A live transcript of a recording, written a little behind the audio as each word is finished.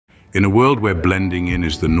In a world where blending in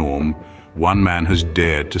is the norm, one man has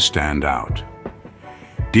dared to stand out.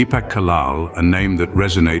 Deepak Kalal, a name that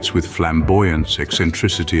resonates with flamboyance,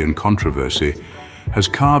 eccentricity and controversy, has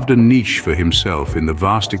carved a niche for himself in the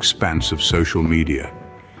vast expanse of social media.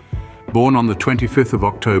 Born on the 25th of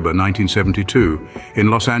October 1972 in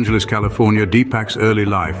Los Angeles, California, Deepak's early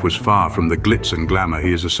life was far from the glitz and glamour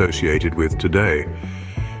he is associated with today.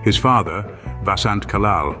 His father, Vasant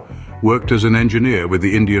Kalal, worked as an engineer with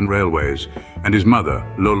the Indian Railways, and his mother,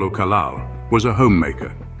 Lolo Kalal, was a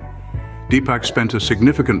homemaker. Deepak spent a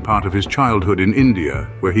significant part of his childhood in India,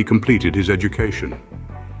 where he completed his education.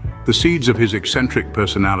 The seeds of his eccentric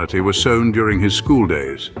personality were sown during his school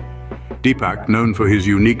days. Deepak, known for his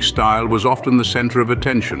unique style, was often the center of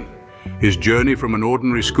attention. His journey from an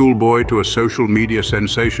ordinary schoolboy to a social media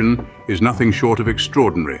sensation is nothing short of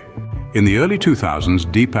extraordinary. In the early 2000s,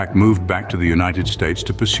 Deepak moved back to the United States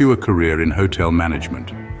to pursue a career in hotel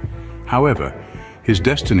management. However, his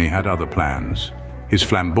destiny had other plans. His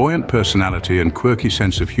flamboyant personality and quirky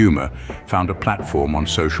sense of humor found a platform on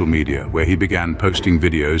social media, where he began posting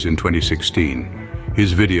videos in 2016.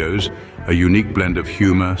 His videos, a unique blend of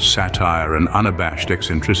humor, satire, and unabashed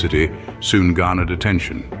eccentricity, soon garnered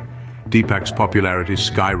attention. Deepak's popularity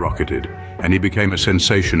skyrocketed, and he became a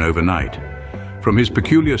sensation overnight. From his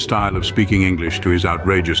peculiar style of speaking English to his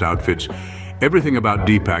outrageous outfits, everything about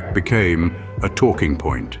Deepak became a talking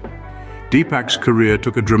point. Deepak's career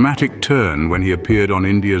took a dramatic turn when he appeared on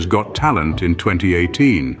India's Got Talent in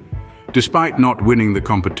 2018. Despite not winning the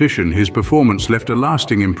competition, his performance left a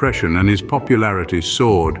lasting impression and his popularity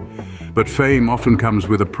soared. But fame often comes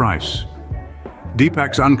with a price.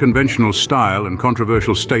 Deepak's unconventional style and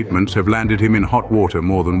controversial statements have landed him in hot water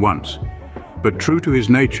more than once. But true to his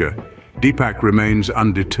nature, Deepak remains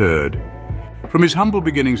undeterred. From his humble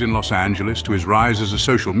beginnings in Los Angeles to his rise as a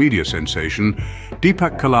social media sensation,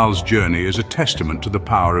 Deepak Kalal's journey is a testament to the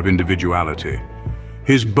power of individuality.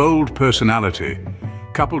 His bold personality,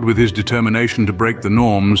 coupled with his determination to break the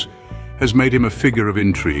norms, has made him a figure of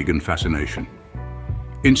intrigue and fascination.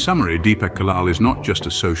 In summary, Deepak Kalal is not just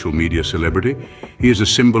a social media celebrity, he is a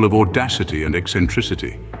symbol of audacity and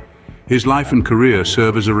eccentricity. His life and career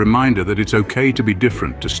serve as a reminder that it's okay to be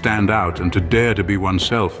different, to stand out, and to dare to be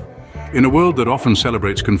oneself. In a world that often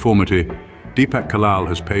celebrates conformity, Deepak Kalal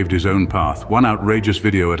has paved his own path, one outrageous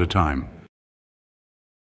video at a time.